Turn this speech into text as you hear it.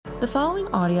The following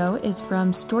audio is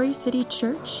from Story City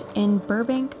Church in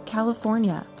Burbank,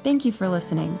 California. Thank you for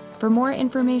listening. For more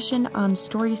information on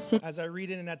Story City... As I read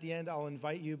it, and at the end, I'll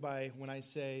invite you when I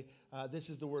say,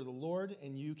 this is the word of the Lord,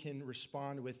 and you can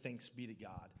respond with thanks be to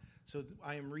God. So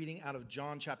I am reading out of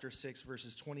John chapter 6,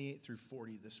 verses 28 through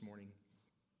 40 this morning.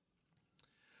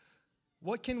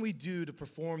 What can we do to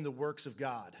perform the works of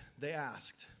God? They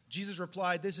asked. Jesus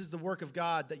replied, this is the work of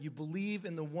God, that you believe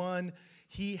in the one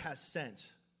he has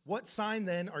sent. What sign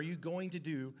then are you going to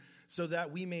do so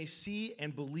that we may see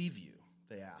and believe you?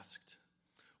 They asked.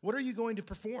 What are you going to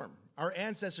perform? Our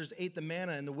ancestors ate the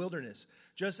manna in the wilderness,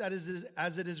 just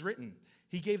as it is written.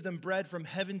 He gave them bread from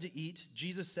heaven to eat.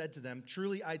 Jesus said to them,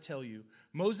 truly I tell you,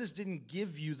 Moses didn't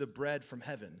give you the bread from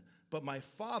heaven, but my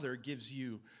Father gives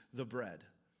you the bread.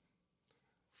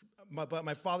 But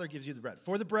my Father gives you the bread.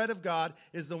 For the bread of God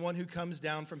is the one who comes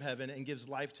down from heaven and gives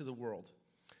life to the world.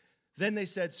 Then they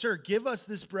said, Sir, give us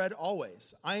this bread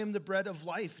always. I am the bread of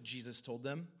life, Jesus told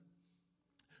them.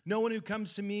 No one who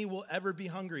comes to me will ever be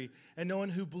hungry, and no one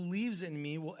who believes in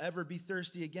me will ever be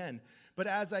thirsty again. But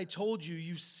as I told you,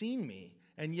 you've seen me,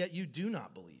 and yet you do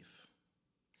not believe.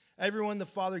 Everyone the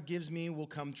Father gives me will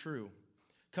come to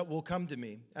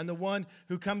me. And the one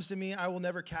who comes to me I will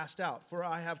never cast out, for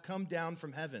I have come down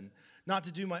from heaven, not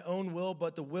to do my own will,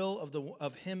 but the will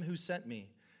of him who sent me.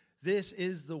 This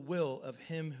is the will of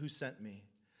him who sent me,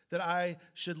 that I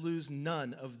should lose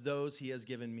none of those he has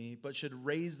given me, but should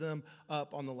raise them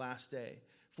up on the last day.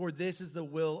 For this is the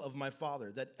will of my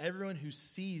Father, that everyone who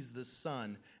sees the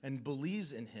Son and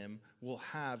believes in him will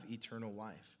have eternal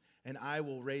life, and I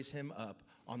will raise him up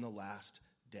on the last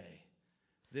day.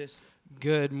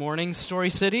 Good morning,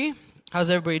 Story City. How's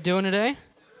everybody doing today?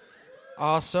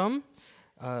 Awesome.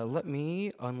 Let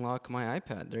me unlock my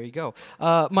iPad. There you go.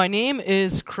 My name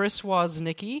is Chris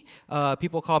Wozniki.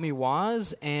 People call me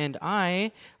Woz, and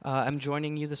I am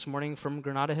joining you this morning from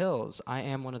Granada Hills. I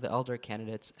am one of the elder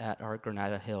candidates at our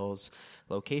Granada Hills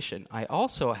location. I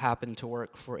also happen to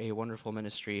work for a wonderful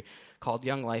ministry called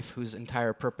Young Life, whose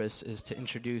entire purpose is to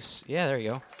introduce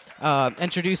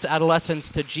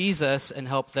adolescents to Jesus and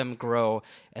help them grow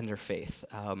in their faith.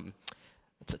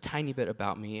 It's a tiny bit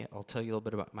about me. I'll tell you a little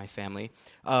bit about my family.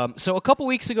 So a couple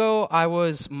weeks ago, I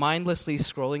was mindlessly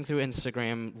scrolling through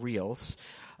Instagram Reels,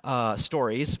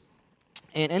 stories,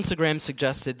 and Instagram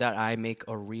suggested that I make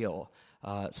a reel.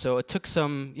 So it took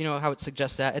some, how it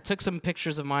suggests that. It took some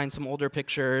pictures of mine, some older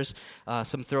pictures,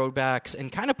 some throwbacks,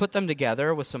 and kind of put them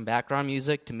together with some background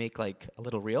music to make like a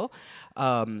little reel.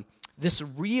 This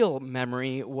real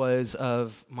memory was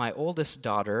of my oldest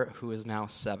daughter, who is now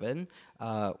 7,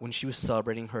 when she was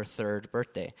celebrating her 3rd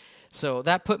birthday. So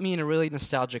that put me in a really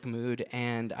nostalgic mood,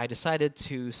 and I decided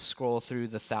to scroll through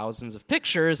the thousands of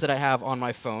pictures that I have on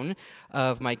my phone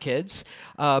of my kids.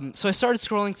 So I started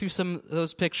scrolling through some of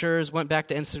those pictures, went back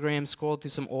to Instagram, scrolled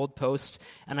through some old posts,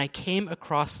 and I came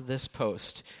across this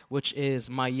post, which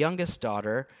is my youngest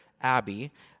daughter,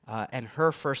 Abby, and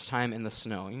her first time in the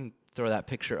snow. You can throw that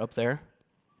picture up there.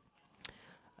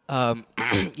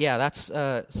 Yeah, that's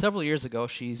several years ago.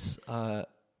 She's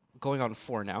going on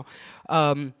 4 now.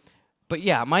 But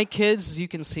yeah, my kids, you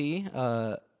can see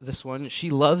this one. She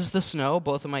loves the snow.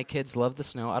 Both of my kids love the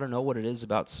snow. I don't know what it is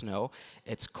about snow.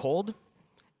 It's cold.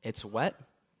 It's wet.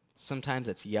 Sometimes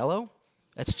it's yellow.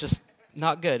 It's just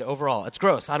not good overall. It's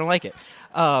gross. I don't like it.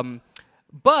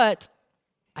 But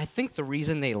I think the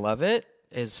reason they love it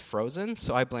is Frozen,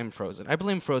 so I blame Frozen. I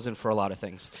blame Frozen for a lot of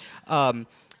things. I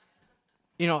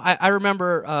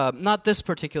remember, not this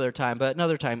particular time, but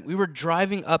another time, we were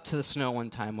driving up to the snow one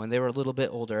time when they were a little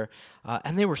bit older,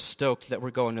 and they were stoked that we're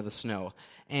going to the snow.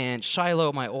 And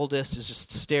Shiloh, my oldest, is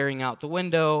just staring out the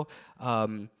window,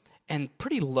 and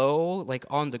pretty low, like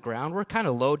on the ground. We're kind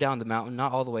of low down the mountain,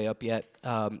 not all the way up yet.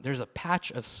 There's a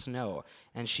patch of snow,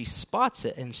 and she spots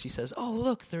it, and she says, oh,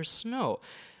 look, there's snow.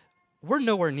 We're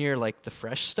nowhere near like the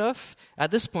fresh stuff.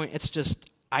 At this point, it's just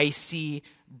icy,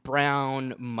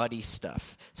 brown, muddy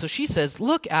stuff. So she says,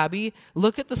 look, Abby,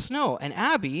 look at the snow. And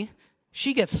Abby,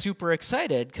 she gets super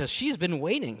excited because she's been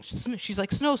waiting. She's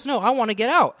like, snow, I want to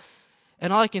get out.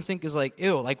 And all I can think is like,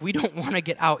 ew, like we don't want to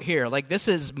get out here. Like this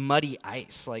is muddy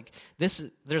ice. Like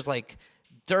there's like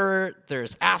dirt,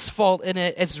 there's asphalt in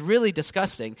it. It's really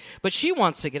disgusting. But she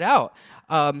wants to get out.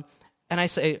 And I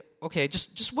say, okay,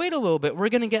 just wait a little bit. We're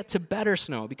going to get to better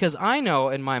snow because I know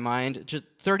in my mind, just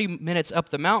 30 minutes up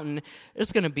the mountain,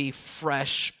 it's going to be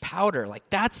fresh powder. Like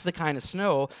that's the kind of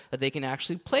snow that they can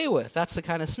actually play with. That's the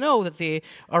kind of snow that they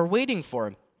are waiting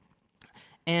for.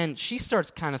 And she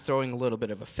starts kind of throwing a little bit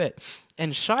of a fit.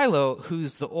 And Shiloh,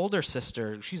 who's the older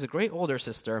sister, she's a great older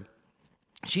sister,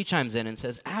 she chimes in and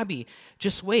says, Abby,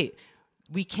 just wait.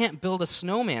 We can't build a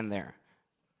snowman there.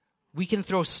 We can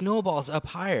throw snowballs up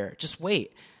higher. Just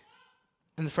wait.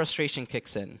 And the frustration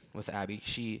kicks in with Abby.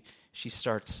 She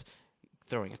starts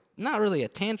throwing not really a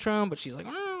tantrum, but she's like,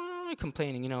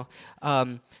 complaining,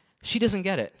 She doesn't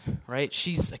get it, right?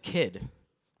 She's a kid.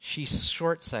 She's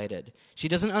short-sighted. She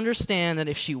doesn't understand that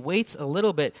if she waits a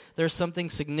little bit, there's something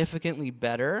significantly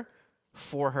better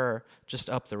for her just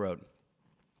up the road.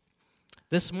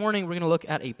 This morning, we're going to look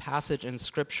at a passage in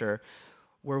Scripture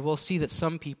where we'll see that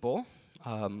some people,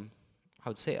 I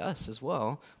would say us as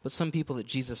well, but some people that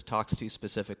Jesus talks to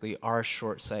specifically are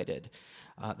short-sighted.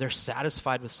 They're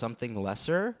satisfied with something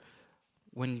lesser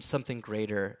when something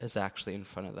greater is actually in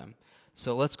front of them.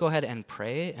 So let's go ahead and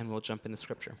pray, and we'll jump into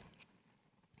Scripture.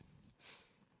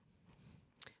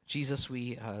 Jesus,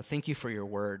 we thank you for your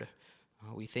word.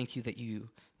 We thank you that you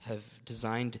have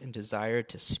designed and desired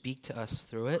to speak to us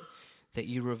through it, that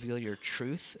you reveal your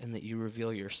truth, and that you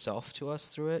reveal yourself to us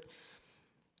through it.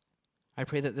 I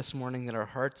pray that this morning that our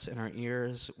hearts and our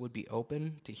ears would be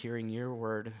open to hearing your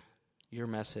word, your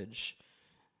message,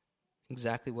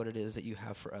 exactly what it is that you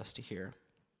have for us to hear.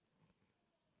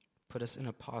 Put us in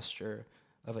a posture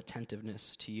of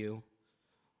attentiveness to you.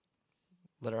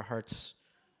 Let our hearts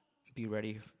be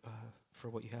ready for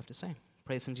what you have to say.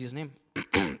 Pray this in Jesus' name.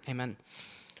 Amen.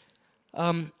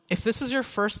 If this is your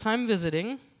first time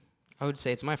visiting, I would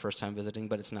say it's my first time visiting,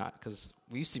 but it's not, because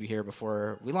we used to be here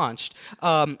before we launched.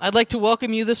 I'd like to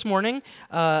welcome you this morning.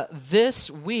 This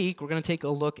week, we're going to take a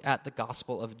look at the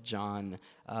Gospel of John.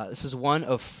 This is one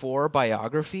of 4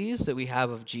 biographies that we have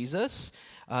of Jesus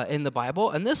in the Bible.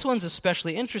 And this one's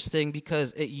especially interesting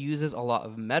because it uses a lot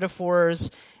of metaphors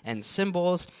and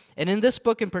symbols. And in this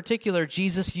book in particular,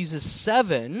 Jesus uses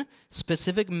 7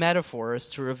 specific metaphors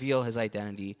to reveal his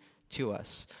identity to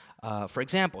us. For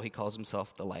example, he calls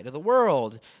himself the light of the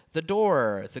world, the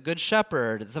door, the good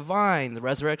shepherd, the vine, the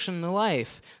resurrection and the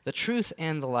life, the truth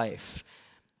and the life.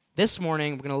 This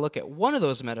morning, we're going to look at one of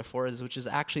those metaphors, which is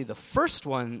actually the first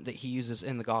one that he uses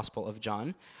in the Gospel of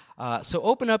John. So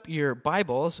open up your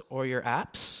Bibles or your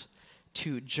apps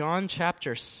to John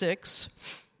chapter 6,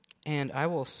 and I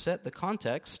will set the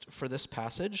context for this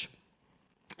passage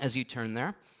as you turn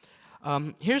there.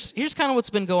 Here's kind of what's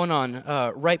been going on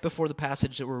right before the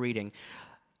passage that we're reading.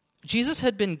 Jesus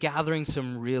had been gathering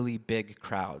some really big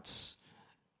crowds.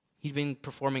 He'd been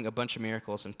performing a bunch of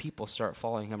miracles, and people start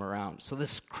following him around. So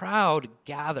this crowd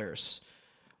gathers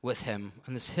with him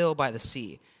on this hill by the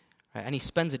sea, right? And he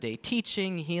spends a day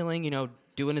teaching, healing,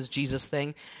 doing his Jesus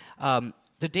thing. The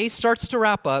day starts to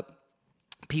wrap up.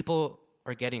 People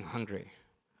are getting hungry,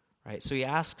 right? So he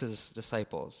asks his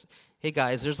disciples, hey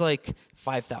guys, there's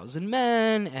 5,000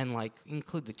 men, and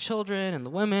include the children and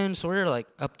the women, so we're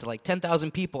up to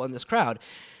 10,000 people in this crowd.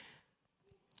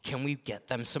 Can we get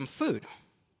them some food?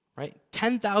 Right?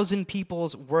 10,000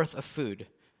 people's worth of food.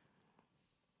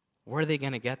 Where are they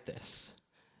going to get this?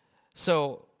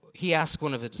 So he asks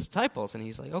one of his disciples, and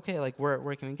he's like, okay,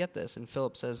 where can we get this? And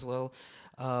Philip says, well,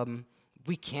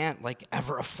 we can't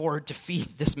ever afford to feed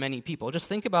this many people. Just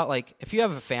think about if you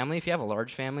have a family, if you have a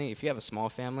large family, if you have a small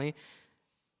family,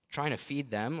 trying to feed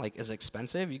them is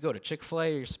expensive. You go to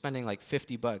Chick-fil-A, you're spending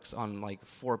 $50 on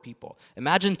 4 people.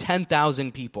 Imagine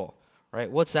 10,000 people,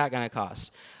 right? What's that going to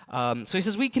cost? So he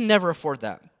says we can never afford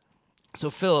that. So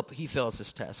Philip, he fails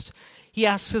this test. He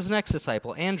asks his next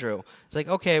disciple, Andrew. He's like,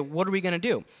 okay, what are we going to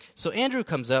do? So Andrew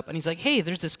comes up, and he's like, hey,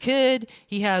 there's this kid.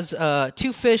 He has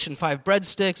 2 fish and 5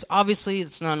 breadsticks. Obviously,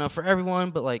 it's not enough for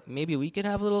everyone, but maybe we could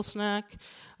have a little snack.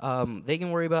 They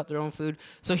can worry about their own food.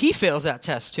 So he fails that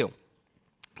test too.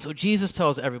 So Jesus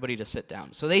tells everybody to sit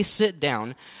down. So they sit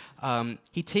down.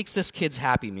 He takes this kid's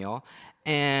Happy Meal,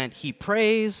 and he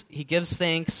prays, he gives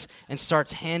thanks, and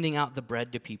starts handing out the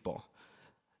bread to people.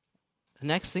 The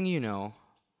next thing you know,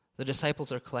 the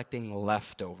disciples are collecting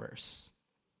leftovers.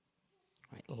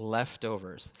 Right?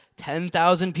 Leftovers.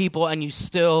 10,000 people, and you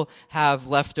still have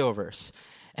leftovers.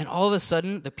 And all of a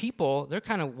sudden, the people, they're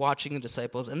kind of watching the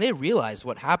disciples, and they realize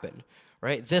what happened.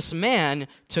 Right? This man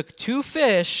took 2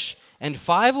 fish and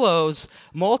 5 loaves,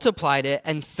 multiplied it,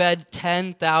 and fed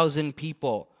 10,000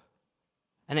 people.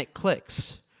 And it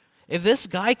clicks. If this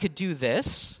guy could do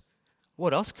this,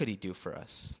 what else could he do for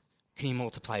us? Can he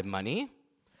multiply money?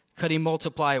 Could he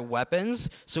multiply weapons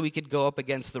so we could go up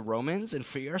against the Romans and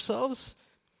free ourselves?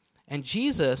 And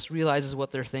Jesus realizes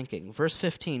what they're thinking. Verse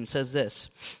 15 says this,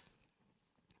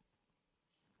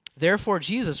 therefore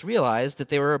Jesus realized that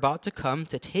they were about to come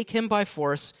to take him by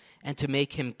force and to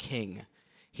make him king.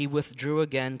 He withdrew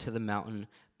again to the mountain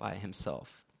by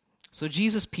himself. So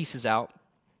Jesus pieces out.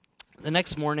 The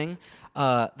next morning,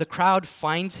 the crowd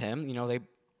finds him.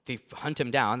 They they hunt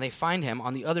him down. They find him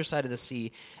on the other side of the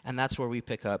sea, and that's where we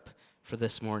pick up for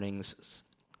this morning's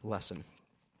lesson.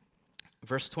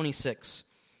 Verse 26,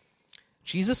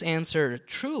 Jesus answered,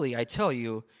 "Truly, I tell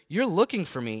you, you're looking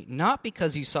for me, not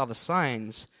because you saw the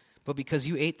signs, but because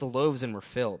you ate the loaves and were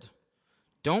filled.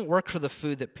 Don't work for the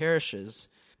food that perishes,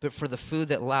 but for the food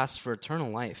that lasts for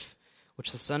eternal life,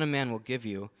 which the Son of Man will give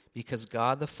you, because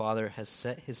God the Father has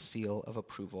set his seal of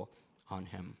approval on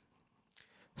him."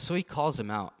 So he calls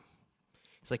him out.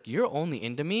 He's like, "You're only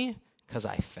into me because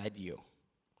I fed you."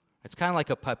 It's kind of like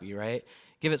a puppy, right?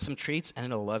 Give it some treats and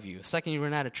it'll love you. Second you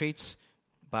run out of treats,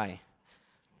 bye.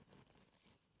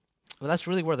 Well, that's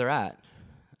really where they're at.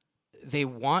 They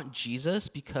want Jesus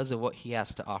because of what he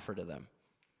has to offer to them.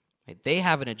 Right? They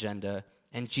have an agenda,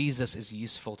 and Jesus is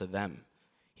useful to them.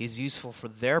 He's useful for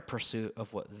their pursuit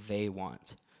of what they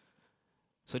want.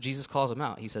 So Jesus calls them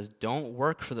out. He says, don't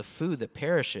work for the food that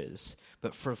perishes,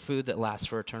 but for food that lasts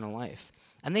for eternal life.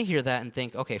 And they hear that and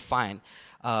think, okay, fine.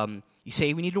 You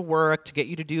say we need to work to get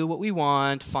you to do what we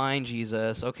want. Fine,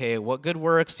 Jesus. Okay, what good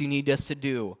works do you need us to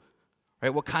do?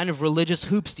 Right? What kind of religious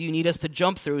hoops do you need us to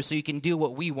jump through so you can do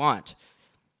what we want?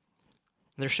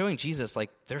 And they're showing Jesus like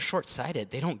they're short-sighted.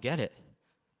 They don't get it.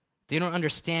 They don't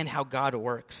understand how God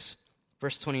works.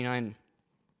 Verse 29,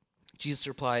 Jesus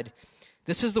replied,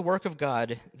 "This is the work of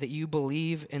God, that you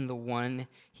believe in the one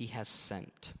he has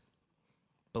sent."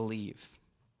 Believe.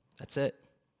 That's it.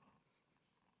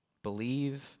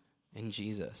 Believe in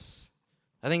Jesus.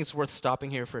 I think it's worth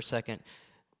stopping here for a second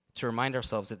to remind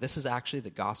ourselves that this is actually the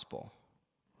gospel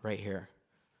right here.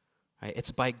 Right?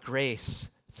 It's by grace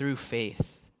through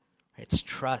faith. Right? It's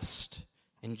trust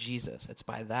in Jesus. It's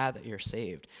by that you're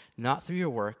saved, not through your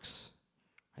works.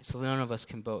 Right? So none of us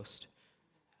can boast.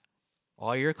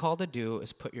 All you're called to do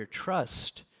is put your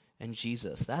trust in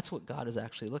Jesus. That's what God is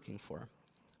actually looking for.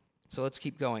 So let's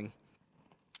keep going.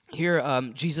 Here,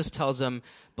 Jesus tells them,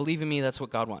 believe in me, that's what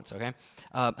God wants, okay?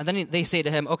 And then they say to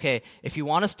him, okay, if you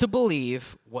want us to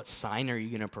believe, what sign are you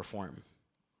going to perform?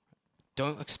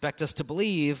 Don't expect us to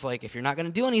believe, like, if you're not going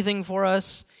to do anything for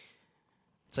us.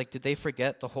 It's like, did they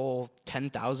forget the whole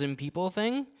 10,000 people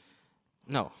thing?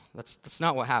 No, that's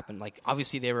not what happened. Like,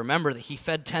 obviously they remember that he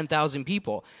fed 10,000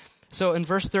 people. So in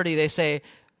verse 30, they say,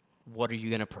 what are you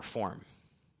going to perform?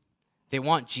 They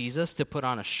want Jesus to put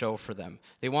on a show for them.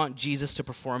 They want Jesus to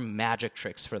perform magic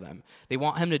tricks for them. They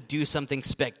want him to do something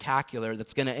spectacular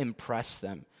that's going to impress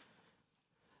them.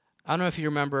 I don't know if you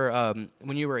remember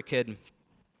when you were a kid,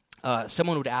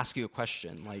 someone would ask you a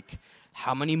question like,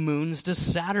 how many moons does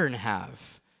Saturn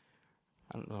have?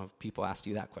 I don't know if people ask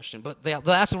you that question, but they'll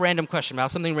ask a random question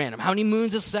about something random. How many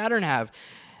moons does Saturn have?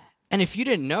 And if you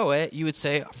didn't know it, you would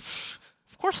say,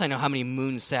 of course I know how many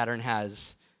moons Saturn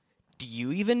has. Do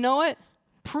you even know it?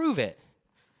 Prove it.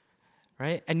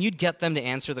 Right? And you'd get them to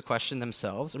answer the question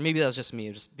themselves. Or maybe that was just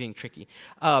me, just being tricky.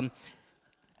 And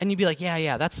you'd be like,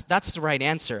 yeah, that's the right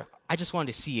answer. I just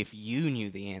wanted to see if you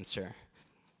knew the answer.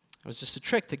 It was just a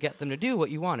trick to get them to do what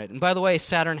you wanted. And by the way,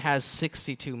 Saturn has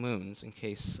 62 moons, in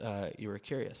case you were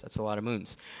curious. That's a lot of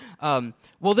moons.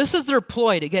 Well, this is their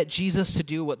ploy to get Jesus to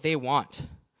do what they want.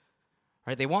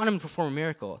 Right? They want him to perform a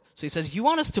miracle. So he says,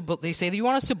 they say, you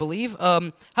want us to believe?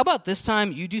 How about this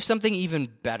time you do something even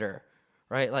better?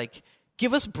 Right? Like,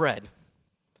 give us bread.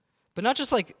 But not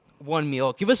just like one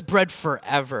meal. Give us bread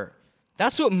forever.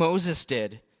 That's what Moses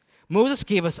did. Moses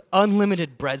gave us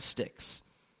unlimited breadsticks.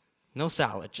 No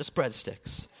salad, just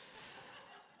breadsticks.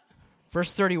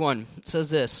 Verse 31 says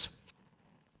this.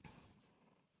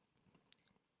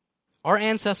 Our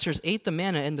ancestors ate the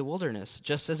manna in the wilderness,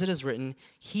 just as it is written,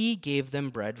 he gave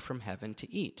them bread from heaven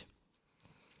to eat.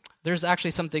 There's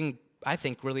actually something I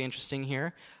think really interesting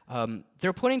here.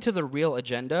 They're pointing to the real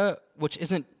agenda, which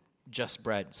isn't just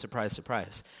bread, surprise,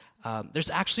 surprise. There's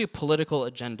actually a political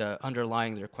agenda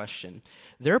underlying their question.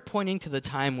 They're pointing to the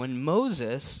time when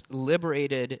Moses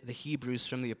liberated the Hebrews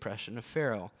from the oppression of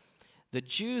Pharaoh. The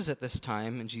Jews at this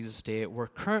time, in Jesus' day, were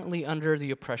currently under the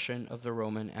oppression of the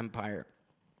Roman Empire.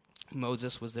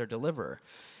 Moses was their deliverer.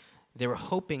 They were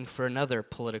hoping for another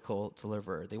political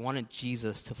deliverer. They wanted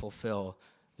Jesus to fulfill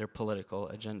their political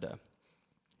agenda.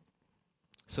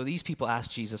 So these people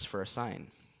asked Jesus for a sign.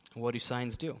 What do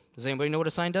signs do? Does anybody know what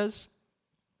a sign does?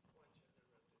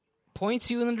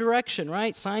 Points you in the direction,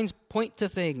 right? Signs point to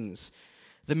things.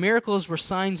 The miracles were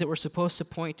signs that were supposed to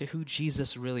point to who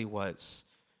Jesus really was.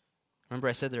 Remember,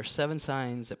 I said there are 7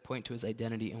 signs that point to his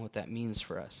identity and what that means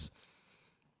for us.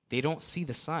 They don't see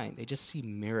the sign. They just see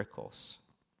miracles.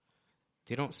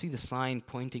 They don't see the sign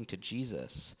pointing to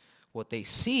Jesus. What they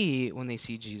see when they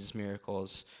see Jesus'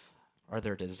 miracles are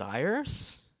their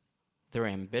desires, their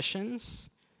ambitions,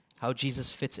 how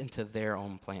Jesus fits into their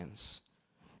own plans.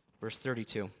 Verse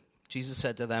 32, Jesus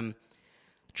said to them,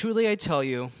 "Truly I tell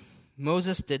you,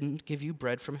 Moses didn't give you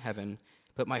bread from heaven,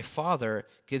 but my Father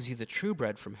gives you the true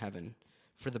bread from heaven.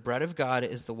 For the bread of God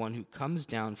is the one who comes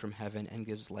down from heaven and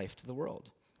gives life to the world."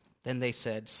 Then they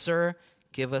said, "Sir,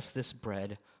 give us this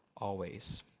bread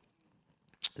always."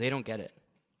 They don't get it,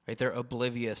 right? They're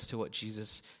oblivious to what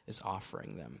Jesus is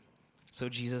offering them. So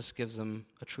Jesus gives them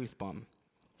a truth bomb.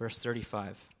 Verse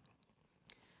 35.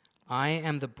 "I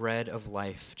am the bread of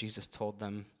life," Jesus told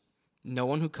them. "No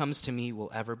one who comes to me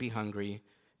will ever be hungry.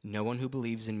 No one who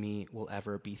believes in me will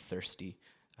ever be thirsty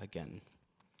again."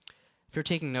 If you're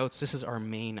taking notes, this is our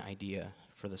main idea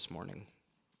for this morning.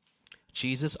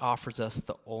 Jesus offers us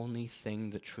the only thing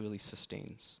that truly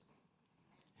sustains: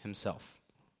 himself.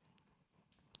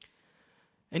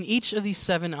 In each of these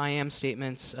 7 I am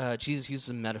statements, Jesus uses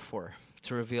a metaphor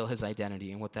to reveal his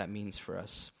identity and what that means for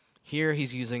us. Here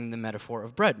he's using the metaphor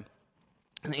of bread.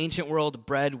 In the ancient world,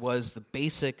 bread was the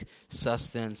basic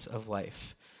sustenance of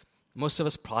life. Most of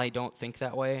us probably don't think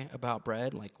that way about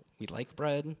bread. Like, we like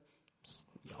bread.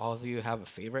 All of you have a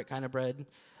favorite kind of bread.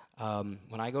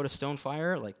 When I go to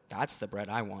Stonefire, like, that's the bread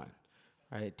I want,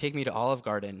 right? Take me to Olive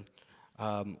Garden,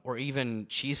 or even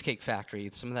Cheesecake Factory.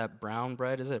 Some of that brown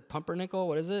bread, is it pumpernickel?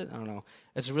 What is it? I don't know.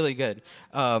 It's really good.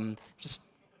 Just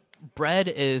bread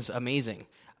is amazing.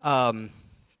 I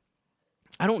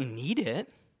don't need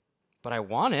it, but I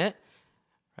want it.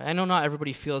 I know not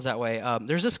everybody feels that way.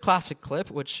 There's this classic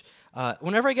clip, which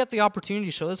whenever I get the opportunity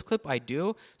to show this clip, I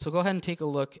do. So go ahead and take a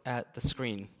look at the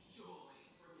screen.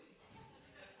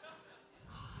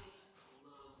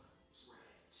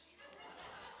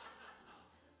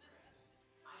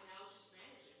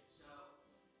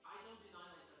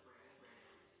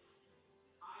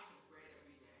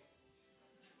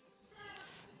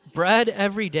 Bread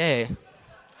every day.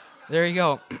 There you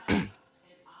go.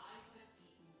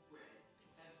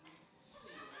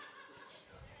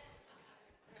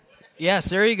 Yes,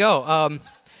 there you go.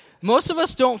 Most of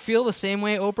us don't feel the same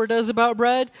way Oprah does about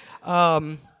bread.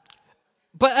 But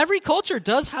every culture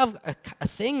does have a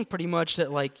thing pretty much that,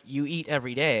 like, you eat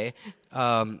every day.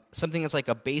 Something that's like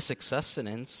a basic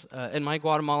sustenance. In my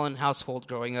Guatemalan household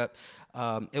growing up,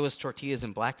 it was tortillas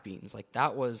and black beans. Like,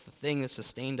 that was the thing that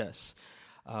sustained us.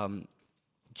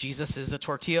 Jesus is the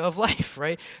tortilla of life,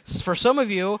 right? For some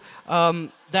of you,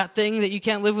 that thing that you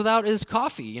can't live without is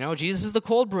coffee. You know, Jesus is the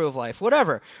cold brew of life,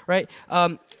 whatever, right?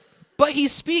 But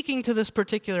he's speaking to this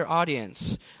particular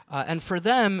audience, and for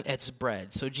them, it's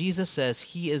bread. So Jesus says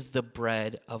he is the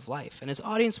bread of life, and his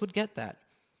audience would get that.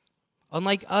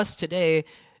 Unlike us today,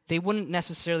 they wouldn't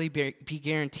necessarily be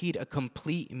guaranteed a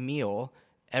complete meal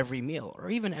every meal,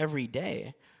 or even every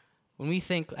day. When we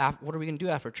think, what are we going to do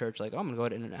after church? Like, oh, I'm going to go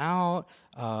to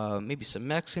In-N-Out, maybe some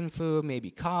Mexican food, maybe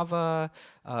kava.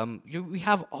 We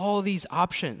have all these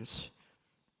options,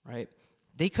 right?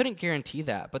 They couldn't guarantee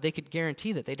that, but they could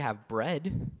guarantee that they'd have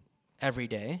bread every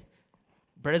day.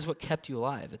 Bread is what kept you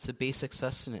alive. It's a basic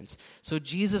sustenance. So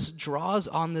Jesus draws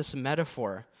on this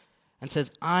metaphor and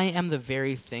says, I am the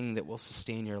very thing that will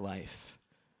sustain your life.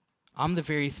 I'm the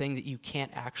very thing that you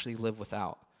can't actually live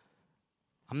without.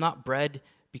 I'm not bread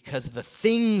because of the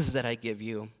things that I give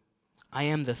you. I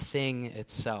am the thing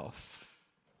itself.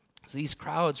 So these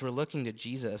crowds were looking to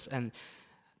Jesus, and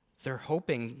they're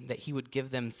hoping that he would give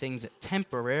them things that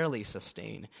temporarily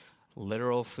sustain: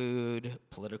 literal food,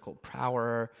 political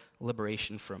power,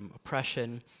 liberation from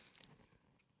oppression.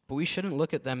 But we shouldn't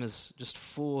look at them as just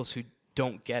fools who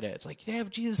don't get it. It's like, they have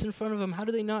Jesus in front of them. How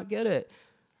do they not get it?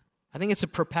 I think it's a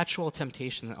perpetual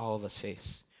temptation that all of us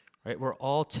face, right? We're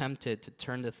all tempted to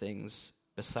turn to things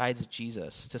besides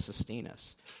Jesus to sustain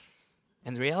us.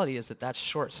 And the reality is that that's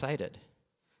short-sighted.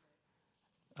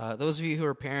 Those of you who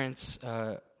are parents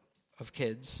of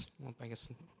kids, well, I guess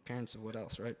parents of what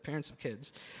else, right? Parents of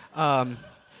kids,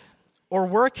 or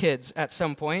were kids at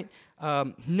some point,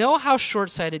 know how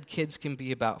short-sighted kids can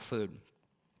be about food.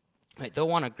 Right? They'll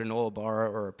want a granola bar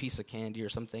or a piece of candy or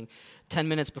something 10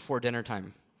 minutes before dinner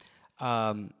time.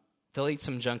 They'll eat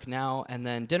some junk now, and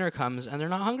then dinner comes, and they're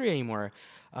not hungry anymore.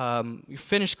 You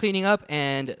finish cleaning up,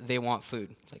 and they want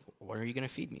food. It's like, what are you going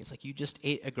to feed me? It's like, you just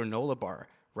ate a granola bar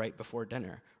right before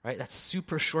dinner, right? That's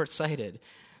super short-sighted.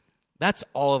 That's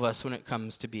all of us when it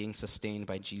comes to being sustained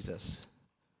by Jesus.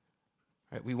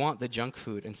 Right? We want the junk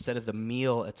food instead of the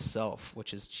meal itself,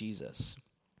 which is Jesus.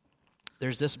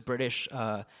 There's this British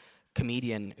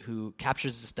comedian who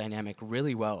captures this dynamic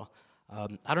really well.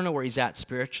 I don't know where he's at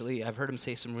spiritually. I've heard him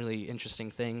say some really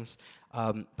interesting things.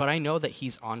 But I know that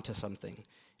he's onto something.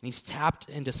 And he's tapped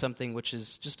into something which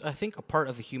is just, I think, a part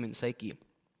of the human psyche.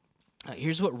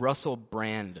 Here's what Russell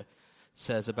Brand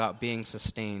says about being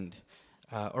sustained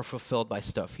or fulfilled by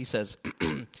stuff. He says,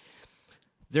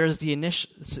 there's the initial,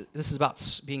 this is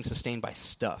about being sustained by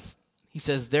stuff. He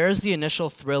says, there's the initial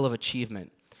thrill of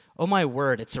achievement. Oh my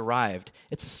word, it's arrived.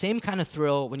 It's the same kind of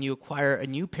thrill when you acquire a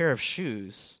new pair of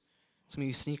shoes. Some of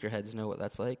you sneakerheads know what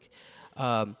that's like.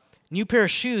 New pair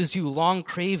of shoes you long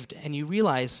craved, and you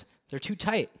realize they're too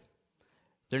tight.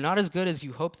 They're not as good as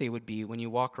you hoped they would be when you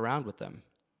walk around with them.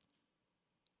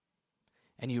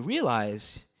 And you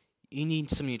realize you need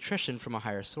some nutrition from a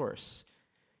higher source.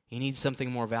 You need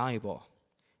something more valuable.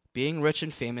 Being rich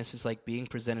and famous is like being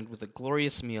presented with a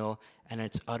glorious meal, and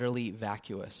it's utterly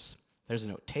vacuous. There's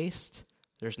no taste,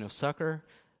 there's no succor,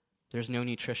 there's no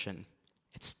nutrition.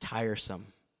 It's tiresome.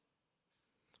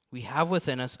 We have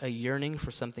within us a yearning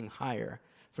for something higher,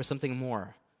 for something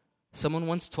more. Someone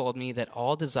once told me that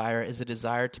all desire is a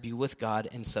desire to be with God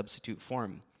in substitute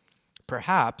form.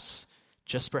 Perhaps,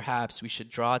 just perhaps, we should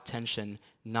draw attention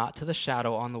not to the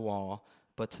shadow on the wall,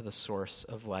 but to the source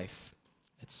of life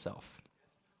itself.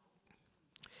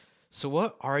 So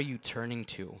what are you turning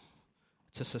to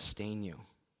sustain you?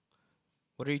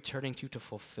 What are you turning to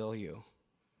fulfill you,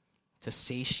 to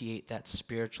satiate that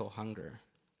spiritual hunger?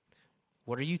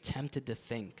 What are you tempted to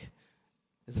think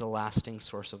is the lasting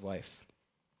source of life?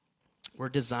 We're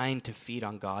designed to feed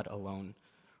on God alone,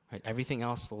 right? Everything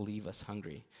else will leave us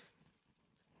hungry.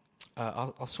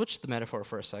 I'll switch the metaphor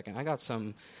for a second. I got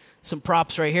some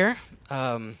props right here.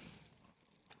 As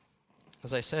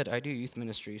I said, I do youth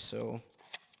ministry, so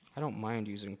I don't mind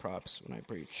using props when I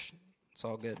preach. It's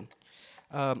all good.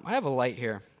 I have a light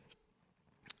here.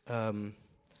 It's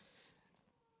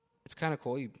kind of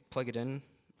cool. You plug it in,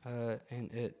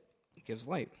 and it gives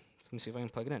light. So let me see if I can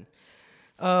plug it in.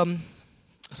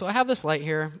 So I have this light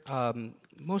here.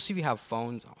 Most of you have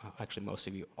phones. Actually, most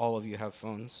of you, all of you have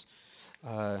phones.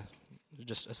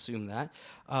 Just assume that.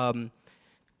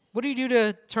 What do you do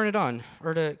to turn it on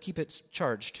or to keep it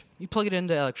charged? You plug it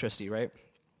into electricity, right?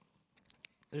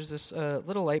 There's this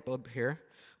little light bulb here,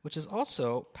 which is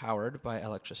also powered by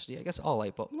electricity. I guess all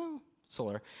light bulbs, no,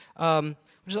 solar.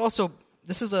 Which is also,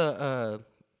 this is a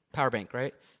power bank,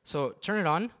 right? So turn it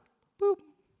on, boop,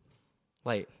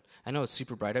 light. I know it's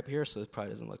super bright up here, so it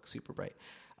probably doesn't look super bright.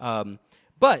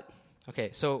 But, okay,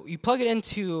 so you plug it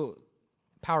into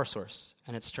power source,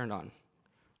 and it's turned on,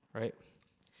 right?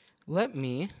 Let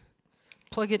me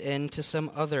plug it into some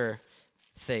other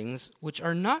things which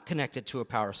are not connected to a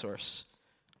power source.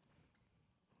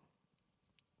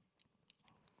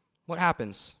 What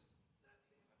happens?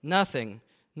 Nothing.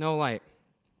 No light.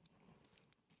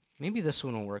 Maybe this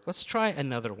one will work. Let's try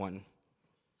another one.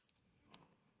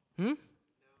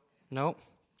 No.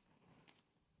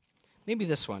 Maybe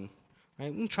this one.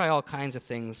 Right? We can try all kinds of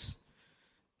things.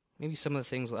 Maybe some of the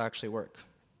things will actually work.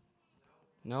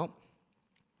 No.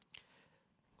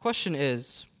 Question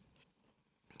is,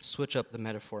 switch up the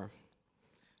metaphor.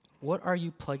 What are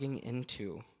you plugging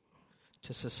into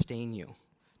to sustain you,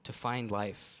 to find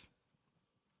life?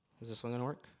 Is this one going to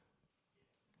work?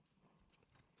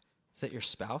 Is it your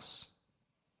spouse?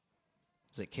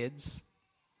 Is it kids?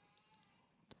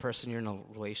 The person you're in a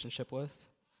relationship with?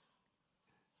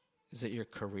 Is it your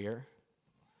career?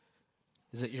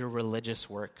 Is it your religious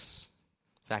works?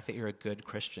 The fact that you're a good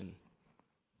Christian?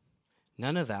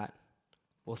 None of that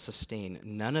will sustain.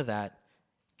 None of that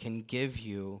can give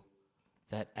you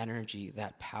that energy,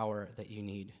 that power that you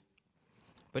need.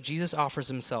 But Jesus offers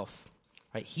himself,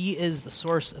 right? He is the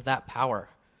source of that power.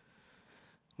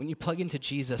 When you plug into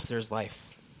Jesus, there's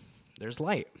life. There's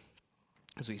light,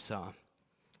 as we saw.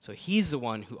 So he's the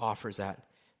one who offers that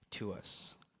to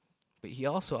us. But he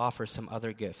also offers some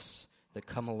other gifts that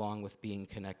come along with being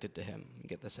connected to him. Let me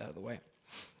get this out of the way.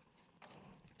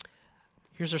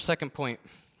 Here's our second point,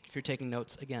 if you're taking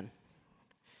notes again.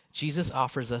 Jesus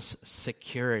offers us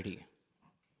security.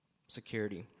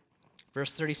 Security.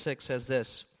 Verse 36 says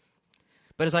this,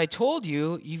 "But as I told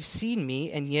you, you've seen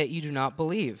me, and yet you do not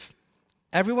believe.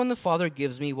 Everyone the Father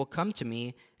gives me will come to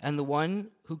me, and the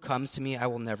one who comes to me I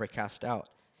will never cast out.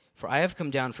 For I have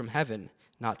come down from heaven,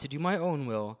 not to do my own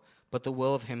will, but the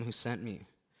will of him who sent me.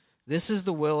 This is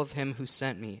the will of him who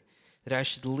sent me, that I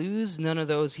should lose none of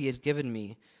those he has given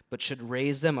me, but should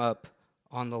raise them up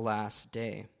on the last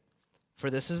day. For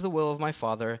this is the will of my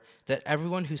Father, that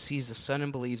everyone who sees the Son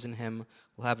and believes in him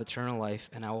will have eternal life,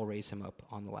 and I will raise him up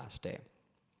on the last day."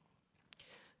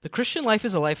 The Christian life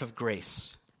is a life of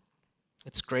grace.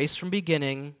 It's grace from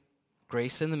beginning,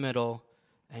 grace in the middle,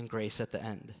 and grace at the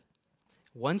end.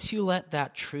 Once you let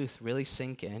that truth really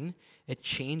sink in, it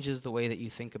changes the way that you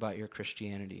think about your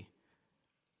Christianity.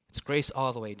 It's grace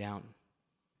all the way down.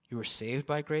 You were saved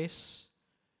by grace.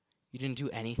 You didn't do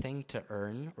anything to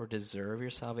earn or deserve your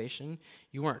salvation.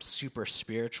 You weren't super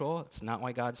spiritual. That's not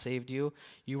why God saved you.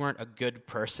 You weren't a good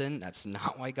person. That's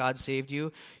not why God saved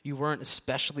you. You weren't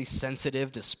especially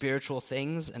sensitive to spiritual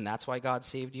things, and that's why God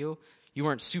saved you. You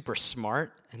weren't super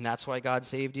smart, and that's why God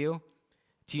saved you.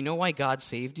 Do you know why God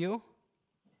saved you?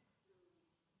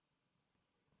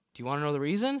 Do you want to know the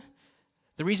reason?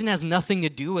 The reason has nothing to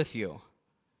do with you.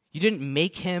 You didn't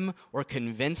make him or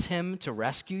convince him to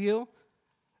rescue you.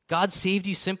 God saved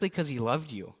you simply because he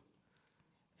loved you.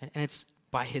 And it's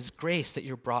by his grace that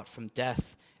you're brought from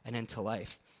death and into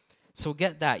life. So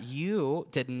get that. You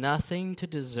did nothing to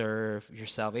deserve your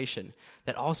salvation.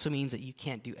 That also means that you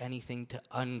can't do anything to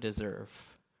undeserve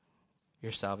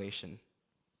your salvation.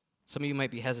 Some of you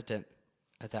might be hesitant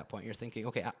at that point. You're thinking,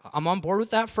 okay, I'm on board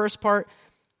with that first part.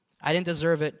 I didn't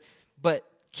deserve it, but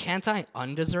can't I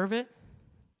undeserve it?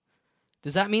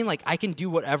 Does that mean like I can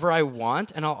do whatever I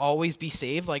want and I'll always be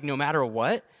saved, like no matter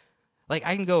what? Like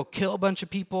I can go kill a bunch of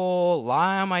people,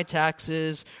 lie on my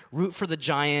taxes, root for the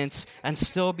Giants, and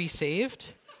still be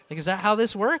saved? Like, is that how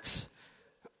this works?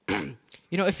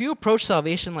 If you approach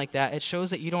salvation like that, it shows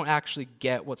that you don't actually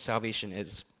get what salvation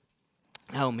is,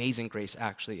 how amazing grace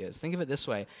actually is. Think of it this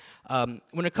way.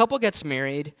 When a couple gets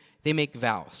married, they make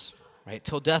vows, right?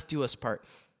 Till death do us part.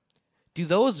 Do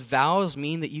those vows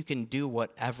mean that you can do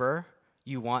whatever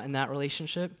you want in that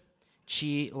relationship?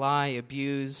 Cheat, lie,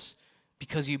 abuse,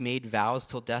 because you made vows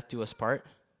till death do us part?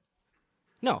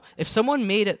 No. If someone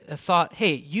made a thought,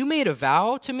 hey, you made a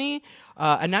vow to me,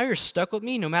 and now you're stuck with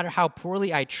me no matter how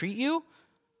poorly I treat you,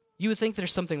 you would think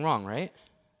there's something wrong, right?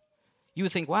 You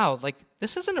would think, wow, like,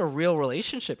 this isn't a real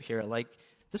relationship here. Like,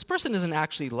 this person doesn't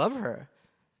actually love her.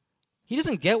 He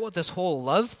doesn't get what this whole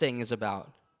love thing is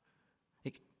about.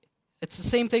 It's the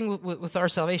same thing with our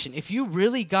salvation. If you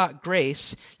really got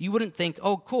grace, you wouldn't think,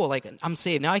 oh, cool, like I'm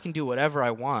saved. Now I can do whatever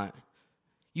I want.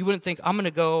 You wouldn't think, I'm going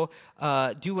to go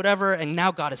do whatever, and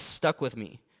now God is stuck with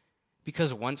me.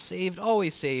 Because once saved,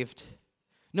 always saved.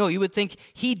 No, you would think,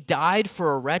 he died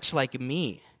for a wretch like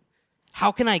me.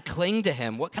 How can I cling to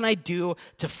him? What can I do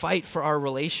to fight for our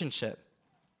relationship?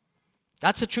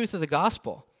 That's the truth of the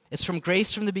gospel. It's from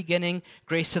grace from the beginning,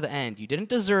 grace to the end. You didn't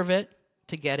deserve it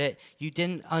to get it. You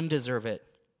didn't undeserve it.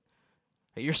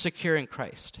 You're secure in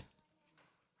Christ.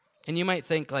 And you might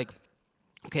think like,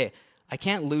 okay, I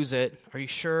can't lose it. Are you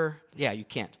sure? Yeah, you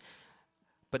can't.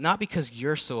 But not because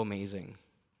you're so amazing,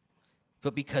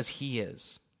 but because he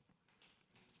is.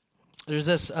 There's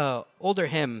this older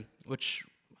hymn, which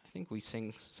I think we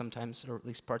sing sometimes, or at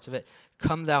least parts of it,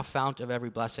 Come Thou Fount of Every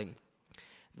Blessing.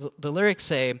 The lyrics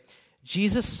say,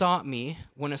 Jesus sought me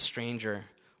when a stranger,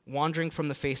 wandering from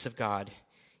the face of God.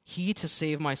 He, to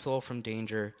save my soul from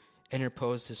danger,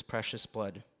 interposed his precious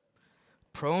blood.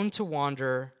 Prone to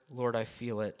wander, Lord, I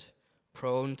feel it.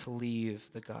 Prone to leave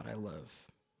the God I love.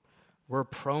 We're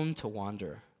prone to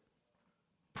wander.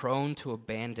 Prone to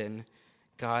abandon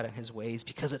God and his ways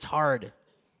because it's hard.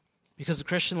 Because the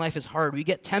Christian life is hard. We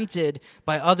get tempted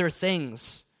by other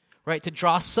things, right? To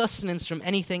draw sustenance from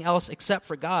anything else except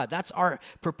for God. That's our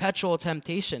perpetual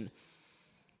temptation.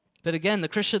 But again, the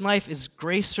Christian life is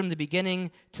grace from the beginning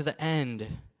to the end.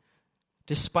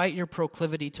 Despite your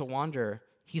proclivity to wander,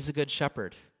 he's a good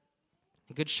shepherd.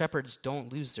 And good shepherds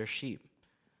don't lose their sheep.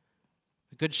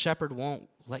 A good shepherd won't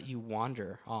let you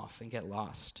wander off and get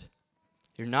lost.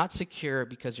 You're not secure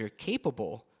because you're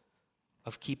capable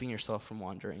of keeping yourself from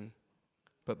wandering,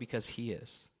 but because he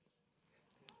is.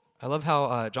 I love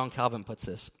how John Calvin puts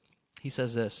this. He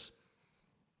says this.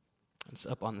 It's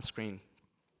up on the screen.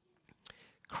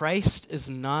 Christ is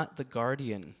not the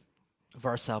guardian of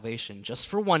our salvation just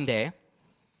for one day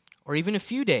or even a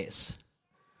few days,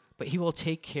 but he will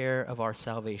take care of our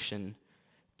salvation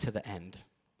to the end.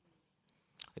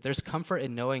 There's comfort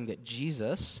in knowing that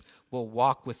Jesus will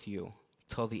walk with you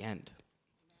till the end.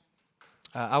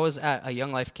 I was at a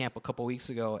Young Life camp a couple weeks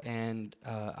ago, and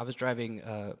I was driving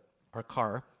our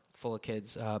car full of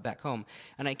kids back home,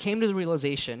 and I came to the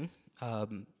realization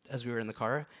as we were in the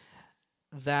car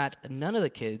that none of the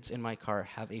kids in my car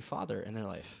have a father in their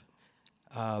life.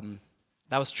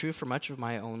 That was true for much of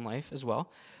my own life as well.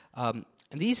 And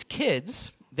these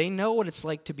kids, they know what it's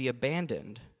like to be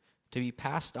abandoned, to be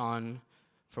passed on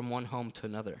from one home to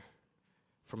another,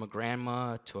 from a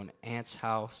grandma to an aunt's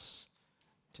house,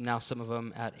 to now some of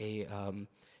them at a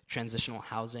transitional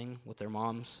housing with their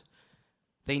moms.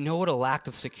 They know what a lack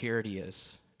of security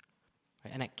is.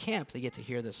 And at camp, they get to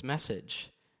hear this message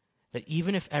that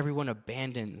even if everyone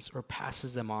abandons or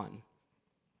passes them on,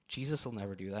 Jesus will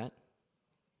never do that.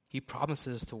 He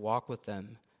promises to walk with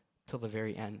them till the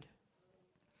very end.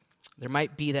 There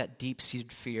might be that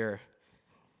deep-seated fear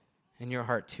in your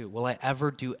heart too. Will I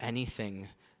ever do anything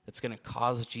that's going to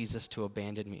cause Jesus to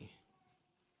abandon me?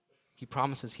 He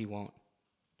promises he won't.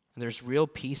 And there's real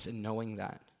peace in knowing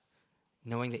that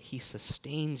he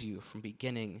sustains you from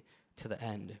beginning to the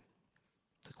end.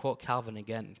 To quote Calvin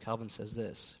again, Calvin says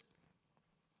this.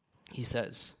 He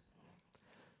says,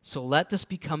 "So let this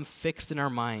become fixed in our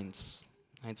minds,"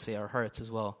 I'd say our hearts as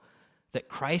well, "that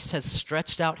Christ has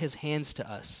stretched out his hands to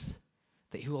us,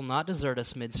 that he will not desert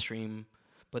us midstream,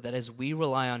 but that as we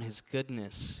rely on his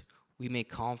goodness, we may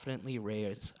confidently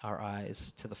raise our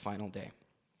eyes to the final day."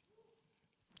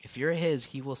 If you're his,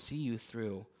 he will see you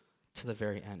through to the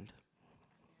very end.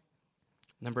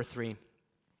 Number 3,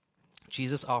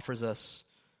 Jesus offers us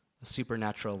a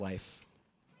supernatural life.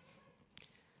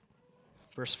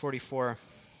 Verse 44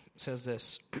 says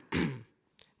this,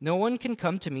 "No one can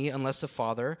come to me unless the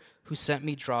Father who sent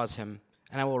me draws him,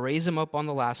 and I will raise him up on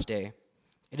the last day.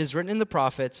 It is written in the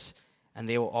prophets, and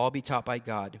they will all be taught by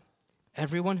God.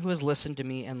 Everyone who has listened to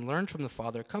me and learned from the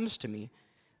Father comes to me.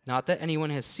 Not that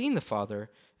anyone has seen the Father,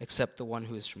 except the one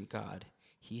who is from God.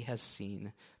 He has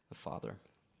seen the Father."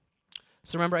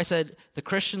 So remember, I said the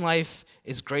Christian life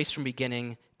is grace from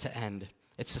beginning to end.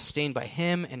 It's sustained by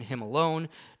him and him alone,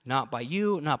 not by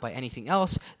you, not by anything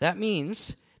else. That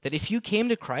means that if you came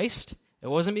to Christ, it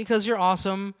wasn't because you're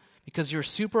awesome, because you're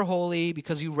super holy,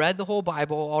 because you read the whole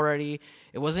Bible already.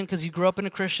 It wasn't because you grew up in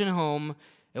a Christian home.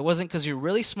 It wasn't because you're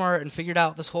really smart and figured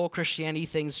out this whole Christianity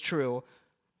thing's true.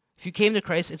 If you came to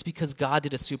Christ, it's because God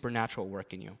did a supernatural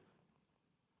work in you.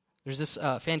 There's this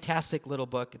fantastic little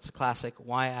book. It's a classic,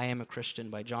 Why I Am a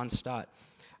Christian by John Stott.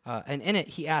 And in it,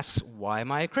 he asks, why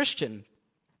am I a Christian?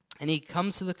 And he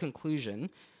comes to the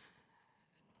conclusion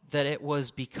that it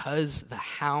was because the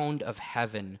hound of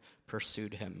heaven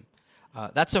pursued him.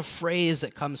 That's a phrase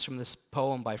that comes from this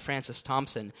poem by Francis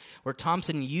Thompson, where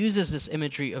Thompson uses this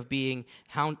imagery of being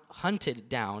hunted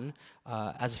down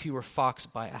as if he were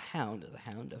foxed by a hound,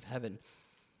 the hound of heaven.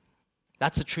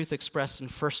 That's the truth expressed in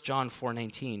 1 John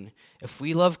 4:19. If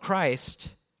we love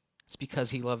Christ, it's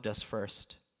because he loved us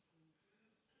first.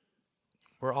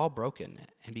 We're all broken,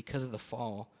 and because of the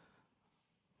fall,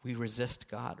 we resist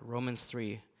God. Romans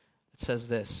 3, it says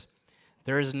this,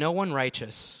 "There is no one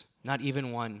righteous, not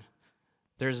even one.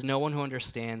 There is no one who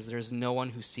understands. There is no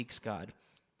one who seeks God."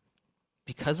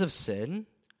 Because of sin,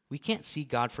 we can't see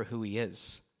God for who he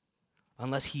is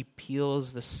unless he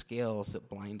peels the scales that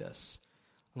blind us,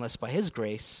 unless by his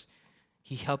grace,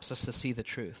 he helps us to see the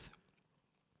truth.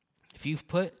 If you've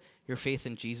put your faith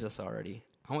in Jesus already,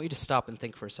 I want you to stop and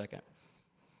think for a second.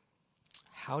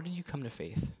 How did you come to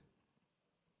faith?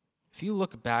 If you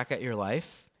look back at your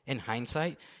life, in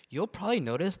hindsight, you'll probably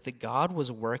notice that God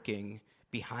was working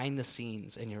behind the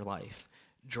scenes in your life,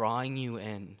 drawing you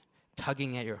in,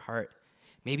 tugging at your heart.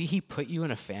 Maybe he put you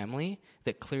in a family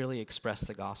that clearly expressed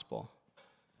the gospel.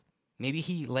 Maybe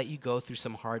he let you go through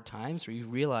some hard times where you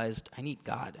realized, I need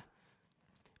God.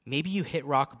 Maybe you hit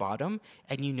rock bottom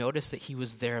and you noticed that he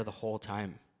was there the whole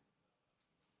time.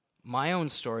 My own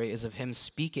story is of him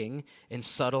speaking in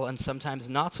subtle and sometimes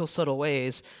not so subtle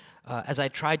ways as I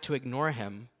tried to ignore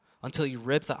him until he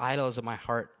ripped the idols of my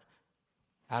heart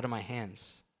out of my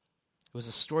hands. It was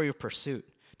a story of pursuit.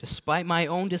 Despite my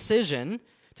own decision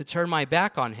to turn my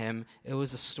back on him, it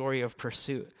was a story of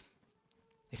pursuit.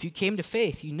 If you came to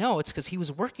faith, you know it's because he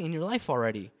was working in your life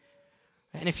already.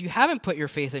 And if you haven't put your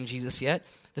faith in Jesus yet,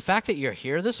 the fact that you're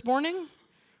here this morning,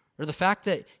 or the fact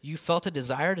that you felt a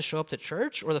desire to show up to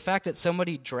church, or the fact that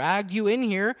somebody dragged you in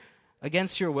here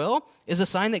against your will, is a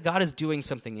sign that God is doing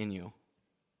something in you.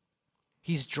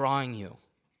 He's drawing you.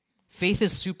 Faith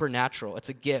is supernatural. It's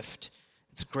a gift.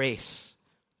 It's grace.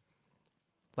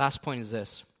 Last point is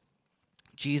this.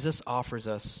 Jesus offers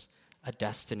us a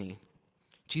destiny.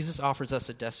 Jesus offers us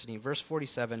a destiny. Verse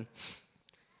 47.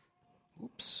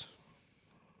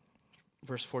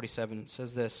 Verse 47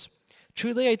 says this.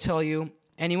 "Truly I tell you,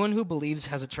 anyone who believes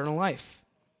has eternal life.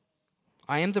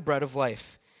 I am the bread of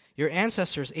life. Your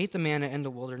ancestors ate the manna in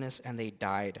the wilderness and they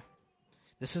died.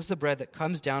 This is the bread that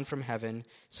comes down from heaven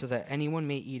so that anyone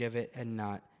may eat of it and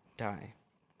not die.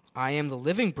 I am the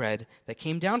living bread that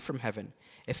came down from heaven.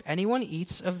 If anyone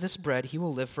eats of this bread, he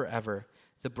will live forever.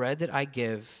 The bread that I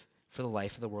give for the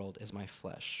life of the world is my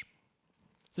flesh."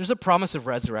 There's a promise of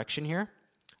resurrection here.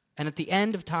 And at the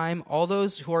end of time, all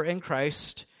those who are in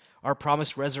Christ are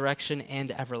promised resurrection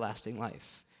and everlasting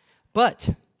life.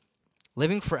 But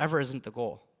living forever isn't the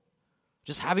goal.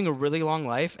 Just having a really long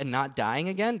life and not dying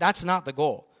again, that's not the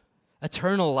goal.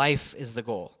 Eternal life is the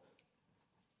goal.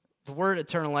 The word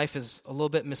eternal life is a little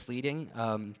bit misleading.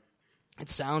 It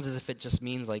sounds as if it just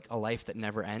means like a life that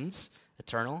never ends,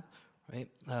 eternal, right?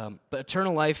 But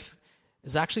eternal life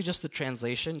is actually just a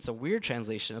translation. It's a weird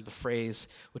translation of the phrase,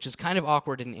 which is kind of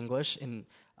awkward in English. In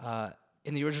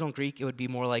the original Greek, it would be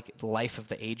more like the life of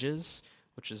the ages,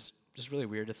 which is just really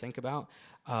weird to think about.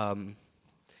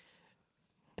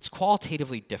 It's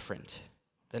qualitatively different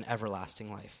than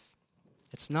everlasting life.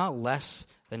 It's not less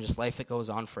than just life that goes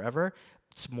on forever.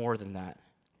 It's more than that.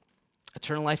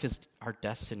 Eternal life is our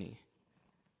destiny.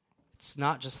 It's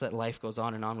not just that life goes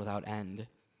on and on without end,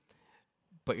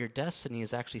 but your destiny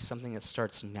is actually something that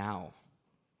starts now.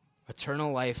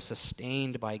 Eternal life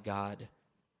sustained by God.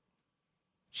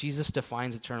 Jesus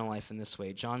defines eternal life in this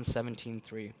way. John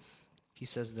 17:3. He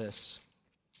says this.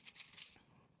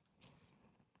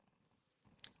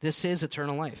 This is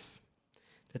eternal life,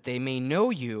 that they may know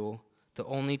you, the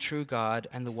only true God,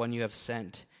 and the one you have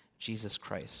sent, Jesus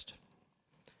Christ.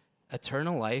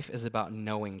 Eternal life is about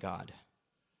knowing God.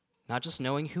 Not just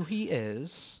knowing who he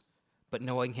is, but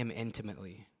knowing him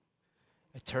intimately.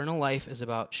 Eternal life is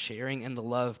about sharing in the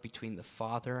love between the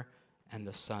Father and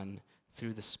the Son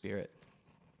through the Spirit.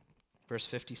 Verse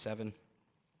 57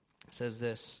 says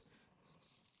this.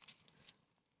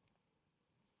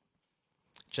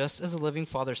 Just as the living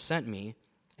Father sent me,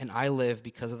 and I live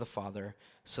because of the Father,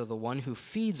 so the one who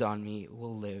feeds on me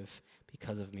will live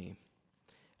because of me.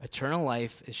 Eternal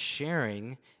life is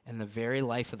sharing in the very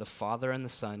life of the Father and the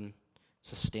Son,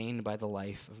 sustained by the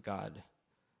life of God.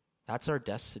 That's our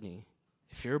destiny.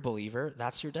 If you're a believer,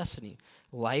 that's your destiny.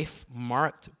 Life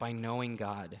marked by knowing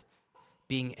God,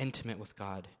 being intimate with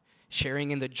God,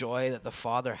 sharing in the joy that the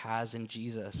Father has in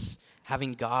Jesus,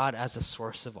 having God as the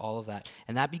source of all of that.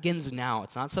 And that begins now.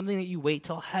 It's not something that you wait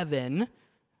till heaven,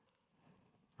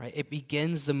 right? It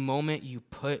begins the moment you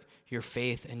put your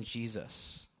faith in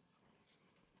Jesus.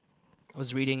 I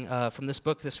was reading from this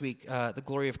book this week, The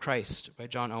Glory of Christ by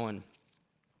John Owen.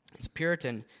 He's a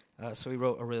Puritan, so he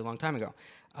wrote a really long time ago.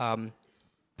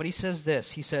 But he says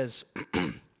this. He says,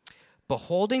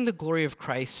 beholding the glory of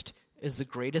Christ is the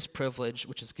greatest privilege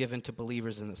which is given to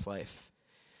believers in this life.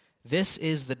 This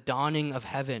is the dawning of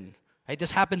heaven. Right?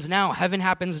 This happens now. Heaven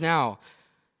happens now.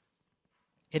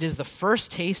 It is the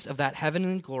first taste of that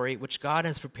heavenly glory which God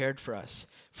has prepared for us.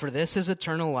 For this is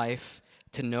eternal life,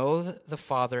 to know the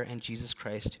Father and Jesus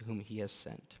Christ, whom he has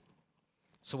sent.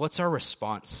 So what's our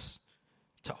response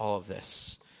to all of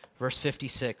this? Verse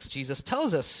 56, Jesus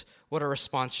tells us what our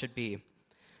response should be.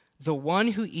 The one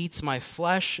who eats my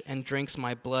flesh and drinks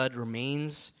my blood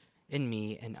remains in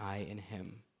me, and I in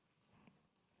him.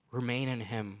 Remain in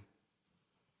him.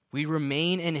 We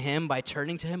remain in him by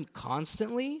turning to him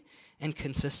constantly and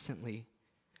consistently.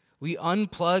 We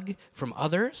unplug from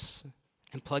others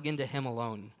and plug into him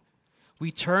alone.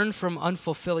 We turn from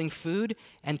unfulfilling food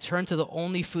and turn to the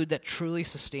only food that truly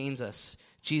sustains us,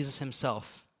 Jesus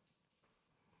himself.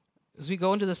 As we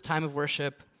go into this time of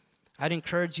worship, I'd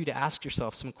encourage you to ask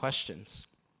yourself some questions.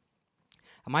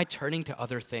 Am I turning to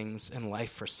other things in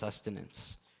life for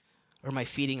sustenance? Or am I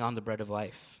feeding on the bread of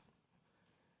life?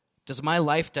 Does my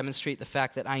life demonstrate the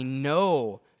fact that I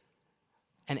know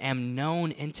and am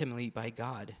known intimately by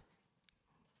God?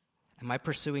 Am I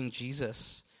pursuing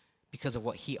Jesus because of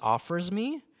what he offers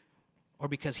me, or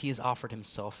because he has offered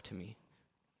himself to me?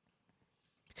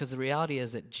 Because the reality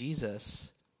is that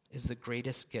Jesus is the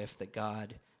greatest gift that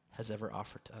God has ever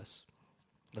offered to us.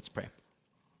 Let's pray.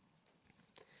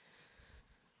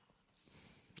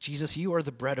 Jesus, you are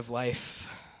the bread of life.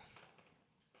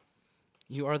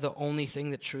 You are the only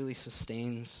thing that truly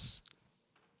sustains.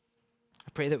 I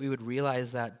pray that we would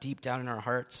realize that deep down in our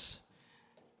hearts,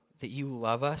 that you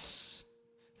love us,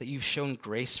 that you've shown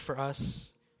grace for us,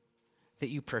 that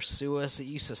you pursue us, that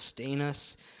you sustain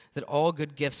us, that all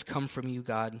good gifts come from you,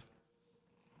 God.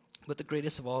 But the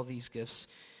greatest of all these gifts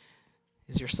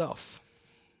is yourself.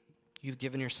 You've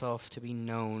given yourself to be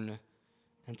known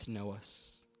and to know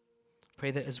us.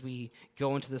 Pray that as we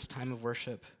go into this time of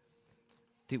worship,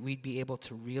 that we'd be able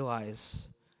to realize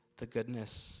the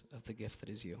goodness of the gift that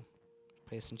is you.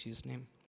 Pray this in Jesus' name.